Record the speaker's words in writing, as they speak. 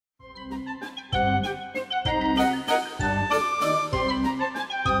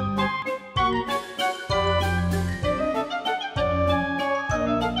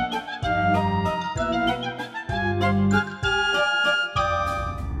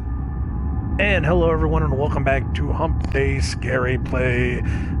And hello everyone and welcome back to Hump Day Scary Play.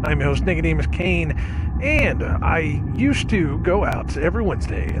 I'm your host nicodemoscain, and I used to go out every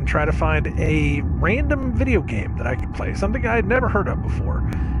Wednesday and try to find a random video game that I could play, something I had never heard of before.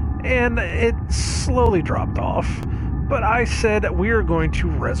 And it slowly dropped off, but I said we are going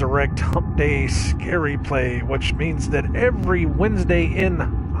to resurrect Hump Day Scary Play, which means that every Wednesday in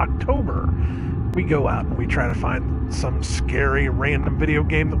October we go out and we try to find some scary random video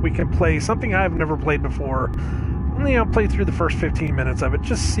game that we can play, something I've never played before. Play through the first 15 minutes of it,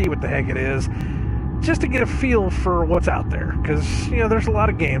 just see what the heck it is, just to get a feel for what's out there, because there's a lot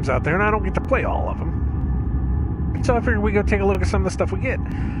of games out there and I don't get to play all of them. So I figured we go take a look at some of the stuff we get.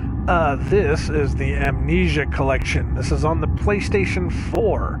 This is the Amnesia collection. This is on the PlayStation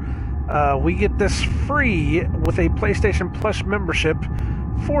 4. We get this free with a PlayStation Plus membership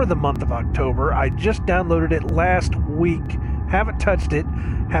for the month of October. I just downloaded it last week, haven't touched it,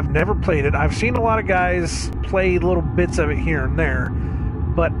 have never played it. I've seen a lot of guys play little bits of it here and there,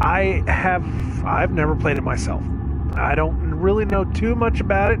 but I've never played it myself. I don't really know too much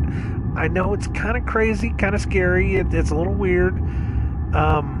about it. I know it's kind of crazy, kind of scary, it's a little weird.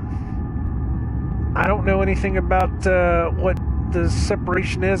 I don't know anything about what the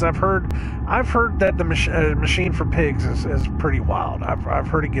separation is. I've heard that the machine for pigs is pretty wild. I've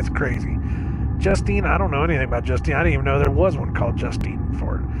heard it gets crazy. Justine, I don't know anything about Justine. I didn't even know there was one called Justine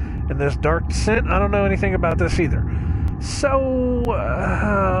for it. And this Dark Descent, I don't know anything about this either. So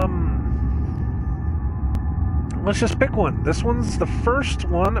let's just pick one. This one's the first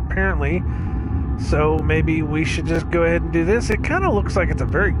one apparently, so maybe we should just go ahead and do this. It kind of looks like it's a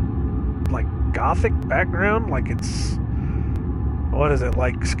very gothic background, like it's, what is it,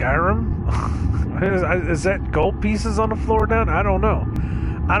 like Skyrim? Is that gold pieces on the floor down? I don't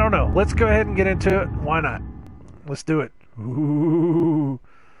know. Let's go ahead and get into it. Why not? Let's do it. Ooh,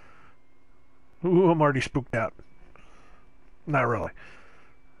 I'm already spooked out. Not really.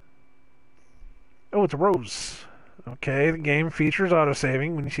 Oh, it's a rose. Okay, the game features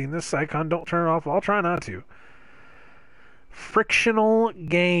autosaving. When you see this icon, don't turn it off. I'll try not to. Frictional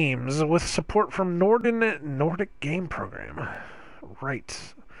games with support from Nordic Game Program.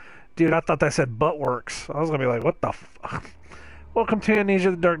 Right. Dude, I thought that said Buttworks. I was going to be like, what the fuck? Welcome to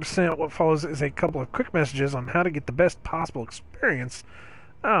Amnesia The Dark Descent. What follows is a couple of quick messages on how to get the best possible experience.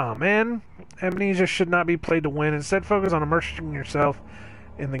 Oh, man. Amnesia should not be played to win. Instead, focus on immersing yourself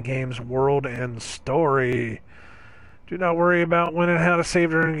in the game's world and story. Do not worry about when and how to save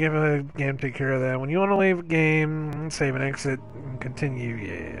during a game. Take care of that. When you want to leave a game, save and exit and continue.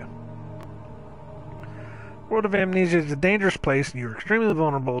 Yeah. World of Amnesia is a dangerous place and you are extremely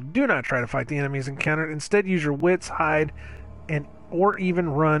vulnerable. Do not try to fight the enemies encountered. Instead, use your wits, hide, or even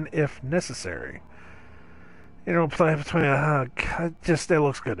run if necessary. Play between it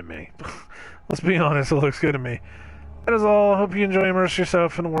looks good to me. Let's be honest, it looks good to me. That is all. Hope you enjoy immerse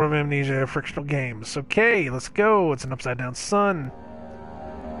yourself in the world of Amnesia, frictional games. Okay, let's go. It's an upside down sun.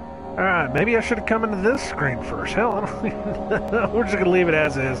 Alright, maybe I should have come into this screen first. Hell, I don't even we're just going to leave it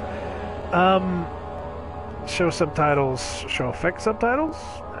as is. Show subtitles. Show effect subtitles?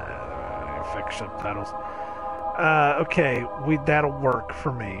 Effect subtitles. Okay, that'll work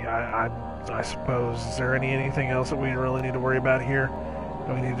for me. I suppose. Is there anything else that we really need to worry about here?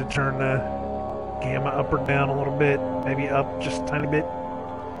 Do we need to turn the gamma up or down a little bit? Maybe up just a tiny bit?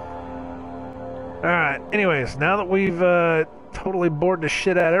 Alright, anyways, now that we've totally bored the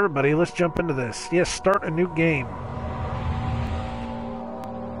shit out of everybody, let's jump into this. Yes, start a new game.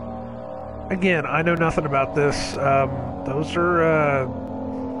 Again, I know nothing about this. Those are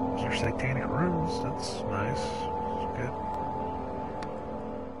satanic runes. That's nice. That's good.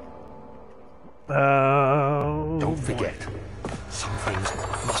 Don't forget, some things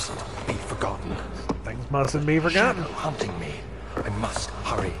mustn't be forgotten. Things mustn't be forgotten. Shadow hunting me. I must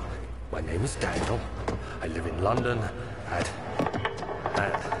hurry. My name is Daniel. I live in London at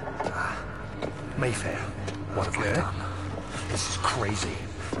Mayfair. What have I done? This is crazy.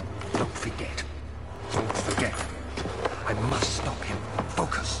 Don't forget. Don't forget. I must stop him.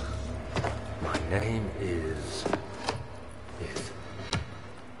 Focus. My name is...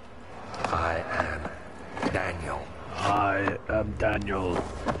 I am Daniel. I am Daniel.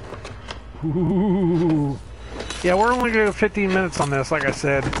 Ooh. Yeah, we're only going to go 15 minutes on this, like I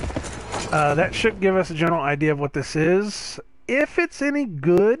said. That should give us a general idea of what this is. If it's any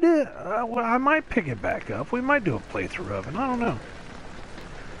good, well, I might pick it back up. We might do a playthrough of it. I don't know.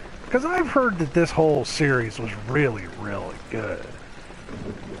 Because I've heard that this whole series was really, really good.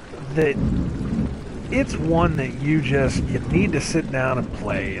 That it's one that you need to sit down and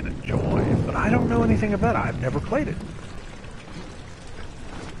play and enjoy. But I don't know anything about it. I've never played it.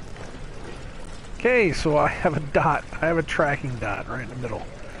 Okay, so I have a dot. I have a tracking dot right in the middle.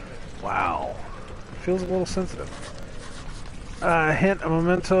 Wow. Feels a little sensitive. Hint, a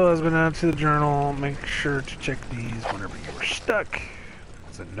memento has been added to the journal. Make sure to check these whenever you are stuck.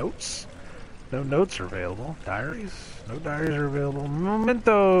 Is it notes? No notes are available. Diaries? No diaries are available.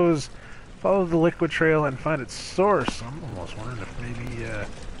 Mementos! Follow the liquid trail and find its source. I'm almost wondering if maybe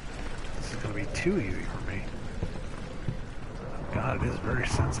this is going to be too easy for me. God, it is very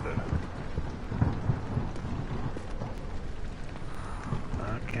sensitive.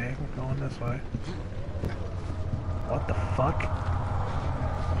 Okay, we're going this way. What the fuck?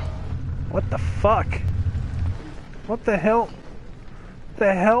 What the fuck? What the hell?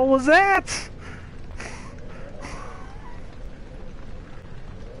 The hell was that?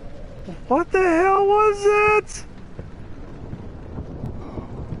 What the hell was that?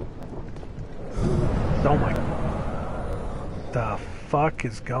 Oh my... The fuck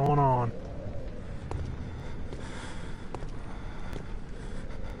is going on?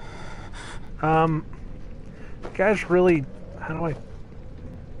 Guys, really... How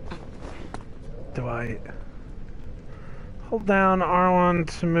do I... Hold down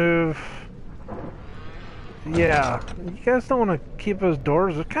R1 to move... Yeah, you guys don't want to keep those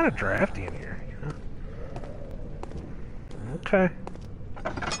doors. They're kind of drafty in here, you know? Okay.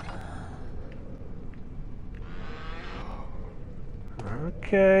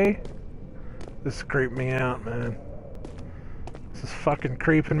 Okay. This is creeping me out, man. This is fucking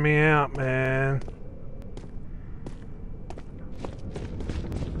creeping me out, man.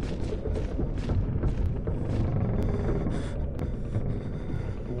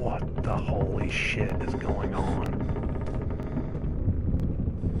 What the holy shit is going on?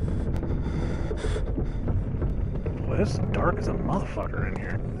 Boy, it's dark as a motherfucker in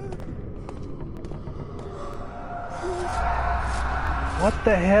here. What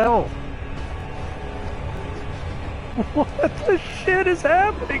the hell? What the shit is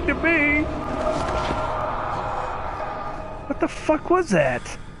happening to me? What the fuck was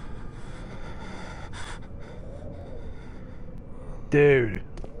that? Dude.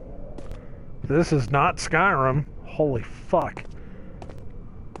 This is not Skyrim. Holy fuck.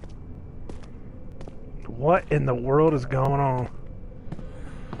 What in the world is going on?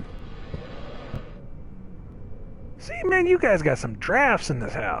 See, man, you guys got some drafts in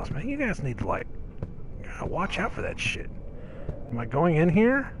this house, man. You guys need to, like, watch out for that shit. Am I going in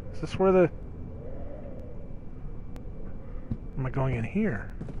here? Is this where the... Am I going in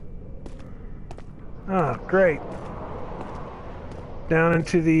here? Oh, great. Down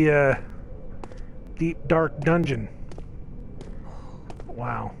into the, deep, dark dungeon.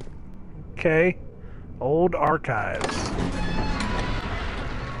 Wow. Okay. Old archives.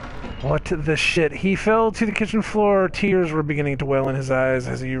 What the shit? He fell to the kitchen floor. Tears were beginning to well in his eyes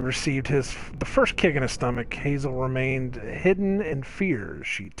as he received the first kick in his stomach. Hazel remained hidden in fear.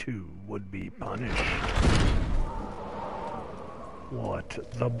 She too would be punished. What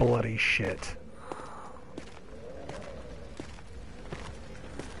the bloody shit?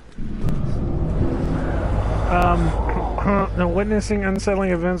 Now, witnessing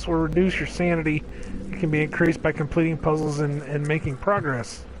unsettling events will reduce your sanity. It can be increased by completing puzzles and making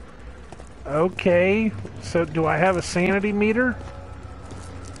progress. Okay, so do I have a sanity meter?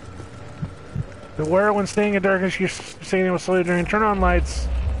 Beware when staying in darkness, your sanity will slowly drain. Turn on lights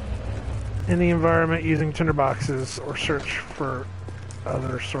in the environment using tinderboxes or search for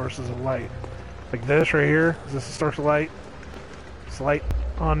other sources of light. Like this right here. Is this a source of light? It's light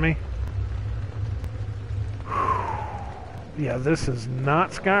on me. Yeah, this is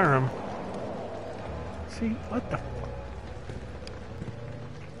not Skyrim. See, what the...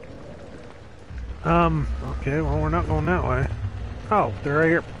 Okay, well, we're not going that way. Oh, they're right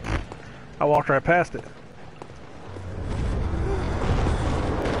here. I walked right past it.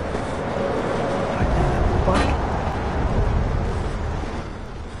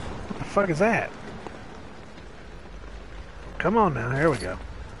 What the fuck is that? Come on now, here we go.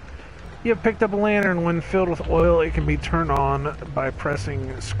 You have picked up a lantern. When filled with oil, it can be turned on by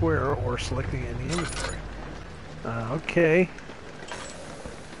pressing square or selecting in the inventory. Okay.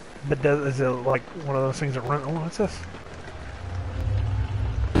 But is it like one of those things that run... Oh, what's this?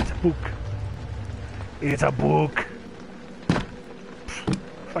 It's a book. It's a book.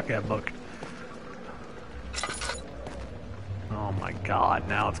 Fuck that book. Oh my god,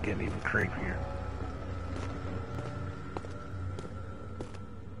 now it's getting even creepier.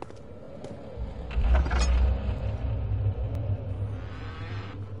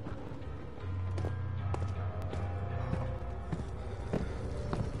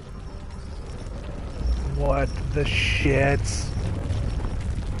 What the shit?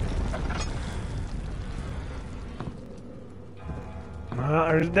 Well,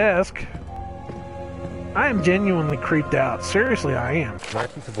 there's a desk. I am genuinely creeped out. Seriously, I am.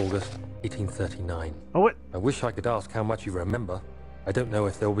 19th of August, 1839. Oh, what? I wish I could ask how much you remember. I don't know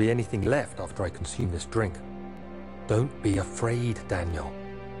if there will be anything left after I consume this drink. Don't be afraid, Daniel.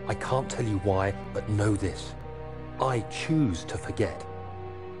 I can't tell you why, but know this. I choose to forget.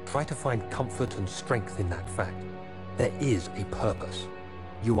 Try to find comfort and strength in that fact. There is a purpose.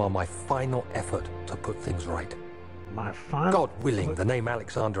 You are my final effort to put things right. My final... God willing, the name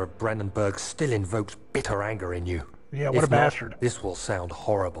Alexander of Brandenburg still invokes bitter anger in you. Yeah, what a bastard. This will sound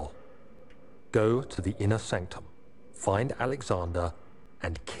horrible. Go to the inner sanctum, find Alexander,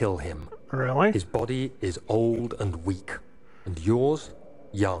 and kill him. Really? His body is old and weak, and yours,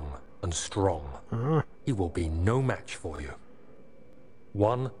 young and strong. He will be no match for you.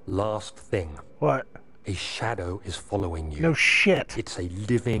 One last thing. What? A shadow is following you. No shit. It's a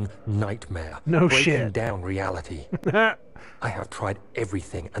living nightmare. No breaking shit. down reality. I have tried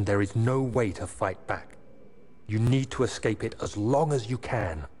everything, and there is no way to fight back. You need to escape it as long as you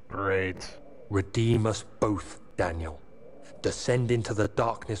can. Great. Redeem us both, Daniel. Descend into the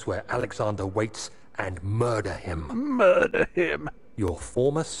darkness where Alexander waits and murder him. Murder him. Your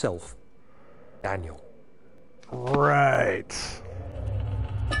former self, Daniel. Right.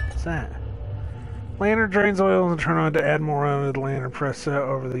 What's that? Lantern drains oil and turn on to add more oil to the lantern. Press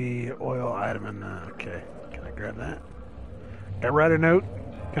over the oil item and okay. Can I grab that? Can I write a note?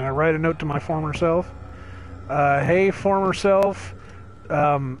 Can I write a note to my former self? Hey, former self,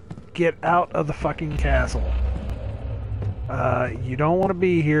 get out of the fucking castle. You don't want to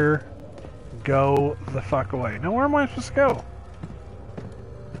be here. Go the fuck away. Now, where am I supposed to go?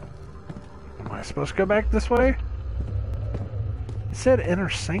 Am I supposed to go back this way? It said inner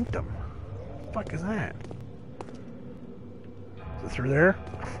sanctum. What the fuck is that? Is it through there?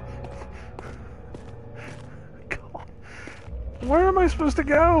 God. Where am I supposed to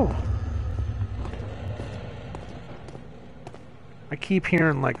go? I keep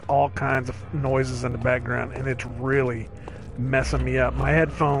hearing like all kinds of noises in the background and it's really messing me up. My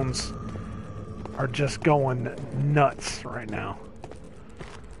headphones are just going nuts right now.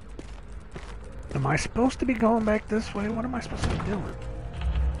 Am I supposed to be going back this way? What am I supposed to be doing?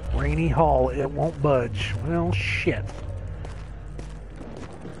 Rainy Hall, it won't budge. Well, shit.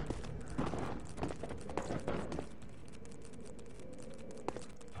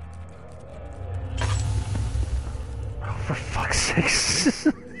 Oh, for fuck's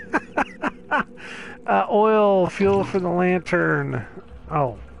sake. Oil, fuel for the lantern.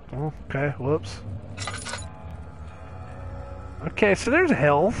 Oh, okay, whoops. Okay, so there's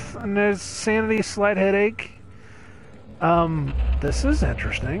health, and there's sanity, slight headache. This is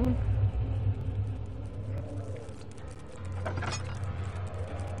interesting.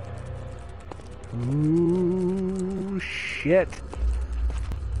 Ooh, shit. Is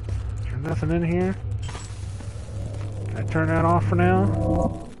there nothing in here? Can I turn that off for now?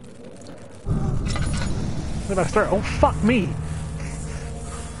 When did I start? Oh, fuck me!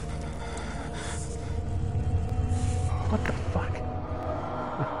 What the fuck?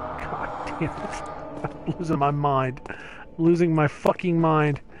 God damn it. I'm losing my mind. Losing my fucking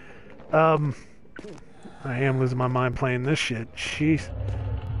mind. I am losing my mind playing this shit. Jeez.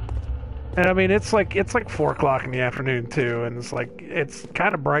 And I mean, it's like 4 o'clock in the afternoon too, and it's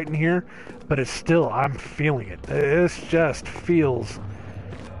kind of bright in here, but it's still, I'm feeling it. It just feels,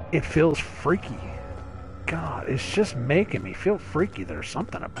 it feels freaky. God, it's just making me feel freaky. There's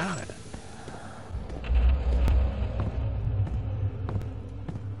something about it.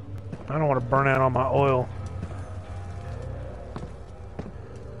 I don't want to burn out on my oil.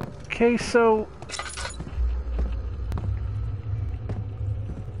 Okay, so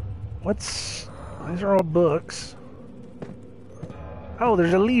these are all books. Oh,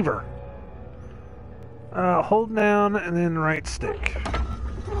 there's a lever. Hold down and then right stick.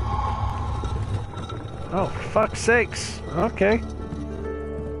 Oh, for fuck's sakes. Okay.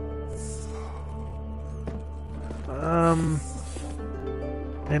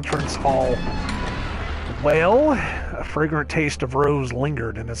 Entrance hall. Well, a fragrant taste of rose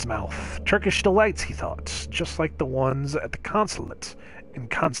lingered in his mouth. Turkish delights, he thought, just like the ones at the consulate in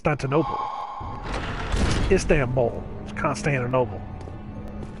Constantinople. Istanbul. It's Constantinople.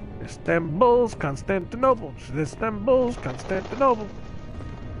 Istanbul's Constantinople. Istanbul's Constantinople.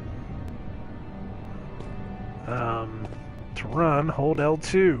 To run, hold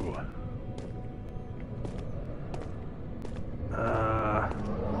L2.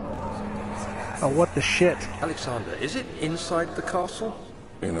 Oh, what the shit? Alexander, is it inside the castle?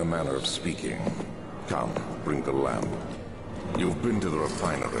 In a manner of speaking. Come, bring the lamp. You've been to the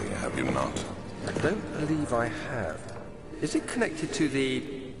refinery, have you not? I don't believe I have. Is it connected to the...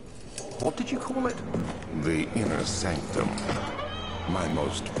 what did you call it? The inner sanctum. My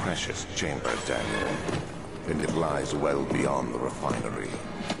most precious chamber, Daniel. And it lies well beyond the refinery.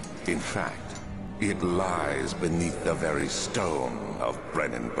 In fact, it lies beneath the very stone of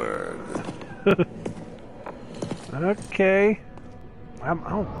Brennenburg. Okay.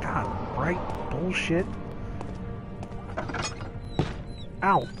 Oh god, right bullshit.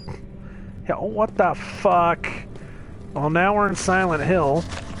 Ow. Hell, what the fuck? Well, now we're in Silent Hill.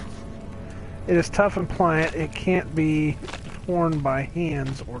 It is tough and pliant. It can't be torn by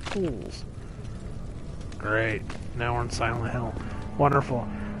hands or tools. Great. Now we're in Silent Hill. Wonderful.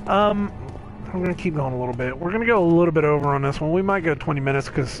 I'm gonna keep going a little bit. We're gonna go a little bit over on this one. We might go 20 minutes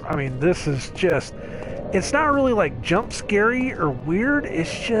because, I mean, this is just... It's not really like jump scary or weird.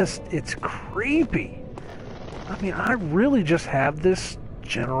 It's just, it's creepy. I mean, I really just have this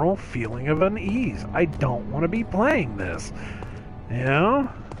general feeling of unease. I don't want to be playing this. You know?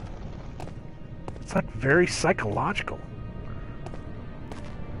 It's like very psychological.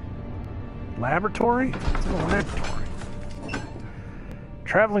 Laboratory? It's in a laboratory.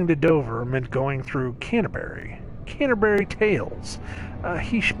 Traveling to Dover meant going through Canterbury. Canterbury Tales.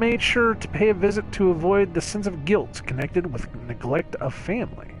 He made sure to pay a visit to avoid the sense of guilt connected with neglect of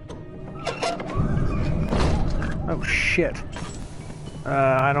family. Oh shit.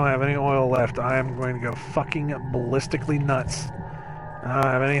 I don't have any oil left. I am going to go fucking ballistically nuts. I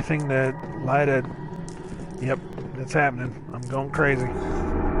don't have anything to light a... Yep, it's happening. I'm going crazy.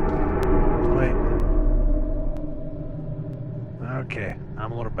 Wait. Okay,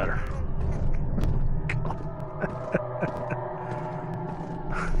 I'm a little better.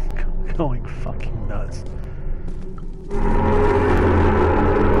 Going fucking nuts.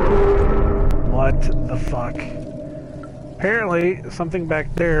 What the fuck? Apparently, something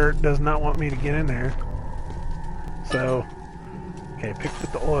back there does not want me to get in there. So, okay, picked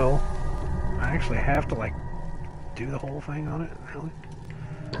up the oil. I actually have to, like, do the whole thing on it, really?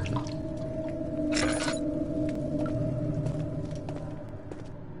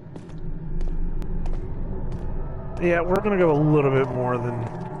 Yeah, we're gonna go a little bit more than...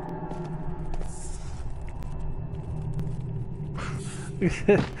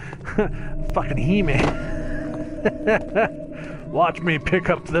 Fucking He-Man. Watch me pick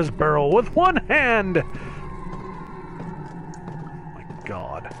up this barrel with one hand! Oh my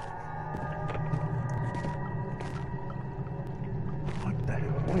god. What the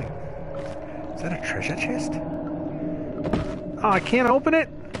hell? Wait. Is that a treasure chest? Oh, I can't open it?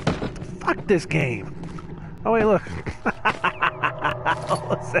 Fuck this game. Oh wait, look.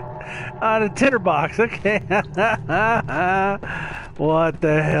 What's that? The tinderbox, okay. What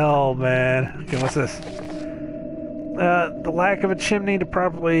the hell, man? Okay, what's this? The lack of a chimney to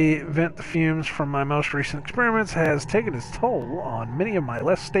properly vent the fumes from my most recent experiments has taken its toll on many of my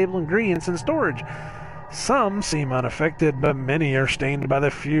less stable ingredients in storage. Some seem unaffected, but many are stained by the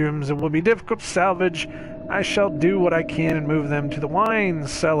fumes and will be difficult to salvage. I shall do what I can and move them to the wine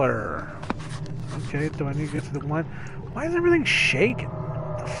cellar. Okay, do I need to get to the wine? Why is everything shaking?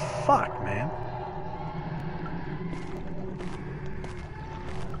 What the fuck, man?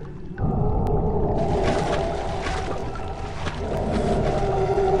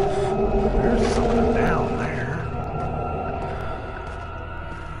 There's something down there.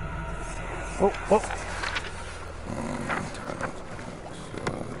 Oh, oh.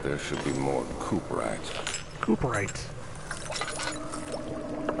 There should be more cooperite. Cooperite.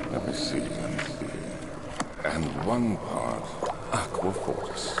 Let me see. And one part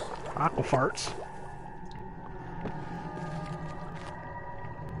aquafortis. Aquafarts.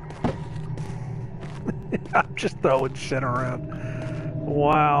 I'm just throwing shit around.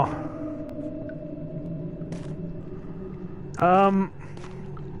 Wow.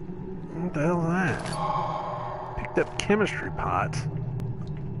 What the hell is that? Picked up chemistry pot.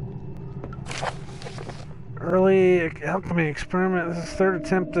 Early alchemy experiment. This is third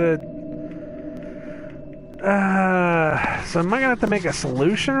attempt to... so am I gonna have to make a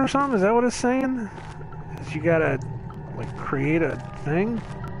solution or something? Is that what it's saying? Is you gotta, like, create a thing?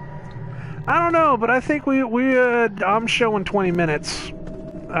 I don't know, but I think I'm showing 20 minutes.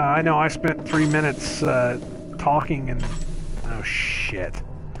 I know I spent 3 minutes, talking and... Oh, shit.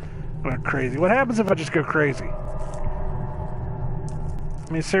 I went crazy. What happens if I just go crazy? I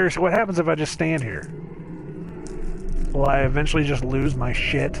mean, seriously, what happens if I just stand here? Will I eventually just lose my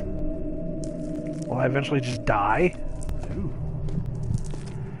shit? Will I eventually just die? Ooh.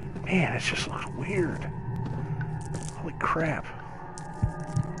 Man, it just looks weird. Holy crap.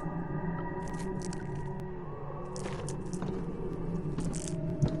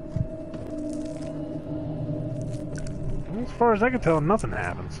 far as I can tell, nothing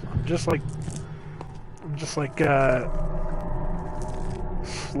happens. I'm just like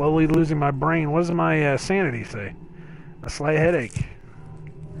slowly losing my brain. What does my sanity say? A slight headache.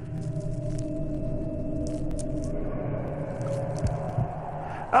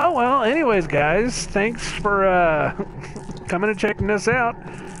 Oh well, anyways guys, thanks for coming and checking this out.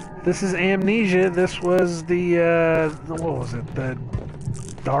 This is Amnesia. This was the what was it? The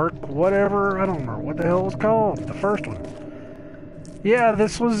Dark whatever? I don't remember what the hell it was called. The first one. Yeah,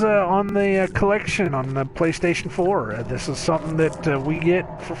 this was on the collection on the PlayStation 4. This is something that we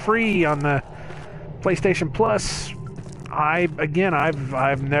get for free on the PlayStation Plus.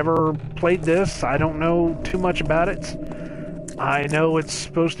 I've never played this. I don't know too much about it. I know it's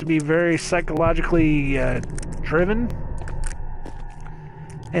supposed to be very psychologically driven.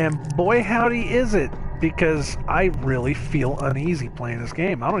 And boy howdy is it, because I really feel uneasy playing this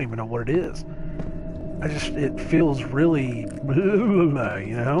game. I don't even know what it is. It feels really,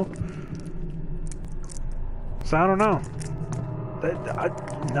 you know? So I don't know.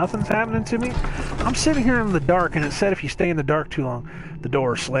 Nothing's happening to me. I'm sitting here in the dark, and it said if you stay in the dark too long, the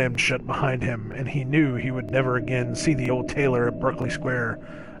door slammed shut behind him, and he knew he would never again see the old tailor at Berkeley Square.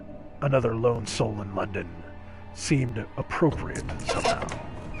 Another lone soul in London seemed appropriate somehow.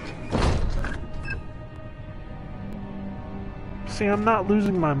 See, I'm not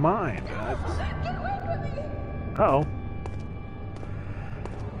losing my mind. Uh-oh.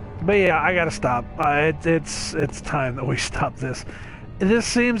 But yeah, I gotta stop. It's time that we stop this. This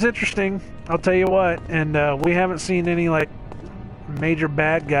seems interesting, I'll tell you what. And we haven't seen any like major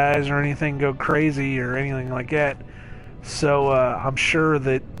bad guys or anything go crazy or anything like that. So I'm sure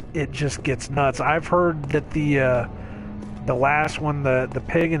that it just gets nuts. I've heard that the last one, the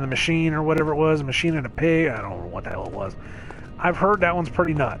pig and the machine or whatever it was, a machine and a pig, I don't know what the hell it was. I've heard that one's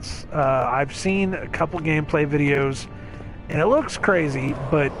pretty nuts. I've seen a couple gameplay videos, and it looks crazy,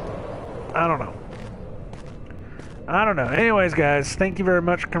 but I don't know. I don't know. Anyways, guys, thank you very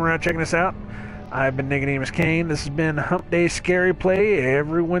much for coming around and checking this out. I've been nicodemoscain. This has been Hump Day Scary Play.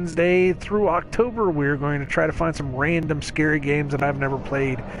 Every Wednesday through October, we're going to try to find some random scary games that I've never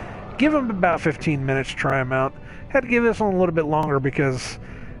played. Give them about 15 minutes to try them out. Had to give this one a little bit longer because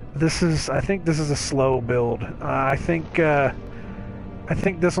I think this is a slow build. I think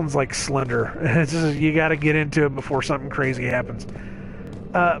this one's like Slender. It's just, you got to get into it before something crazy happens.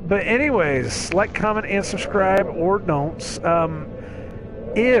 But anyways, like, comment, and subscribe, or don't.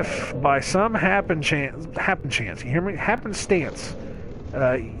 If by some happenstance, you hear me? Happenstance,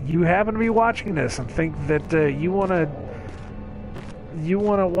 you happen to be watching this and think that you wanna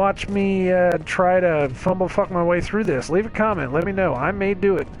watch me try to fuck my way through this, leave a comment. Let me know. I may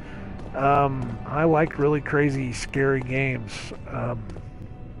do it. I like really crazy, scary games.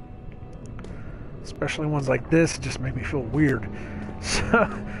 Especially ones like this just make me feel weird. So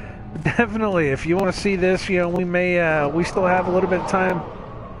definitely, if you want to see this, you know, we still have a little bit of time.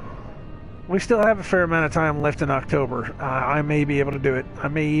 We still have a fair amount of time left in October. I may be able to do it. I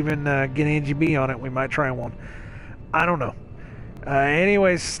may even get Angie B on it. We might try one. I don't know.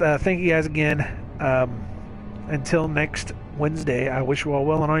 Anyways, thank you guys again. Until next Wednesday, I wish you all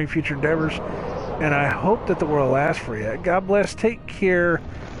well in all your future endeavors, and I hope that the world lasts for you. God bless. Take care.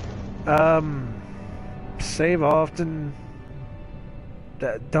 Save often.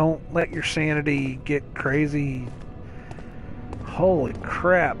 Don't let your sanity get crazy. Holy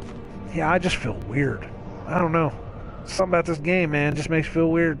crap. Yeah, I just feel weird. I don't know. Something about this game, man, just makes me feel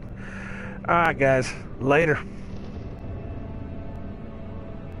weird. Alright, guys. Later.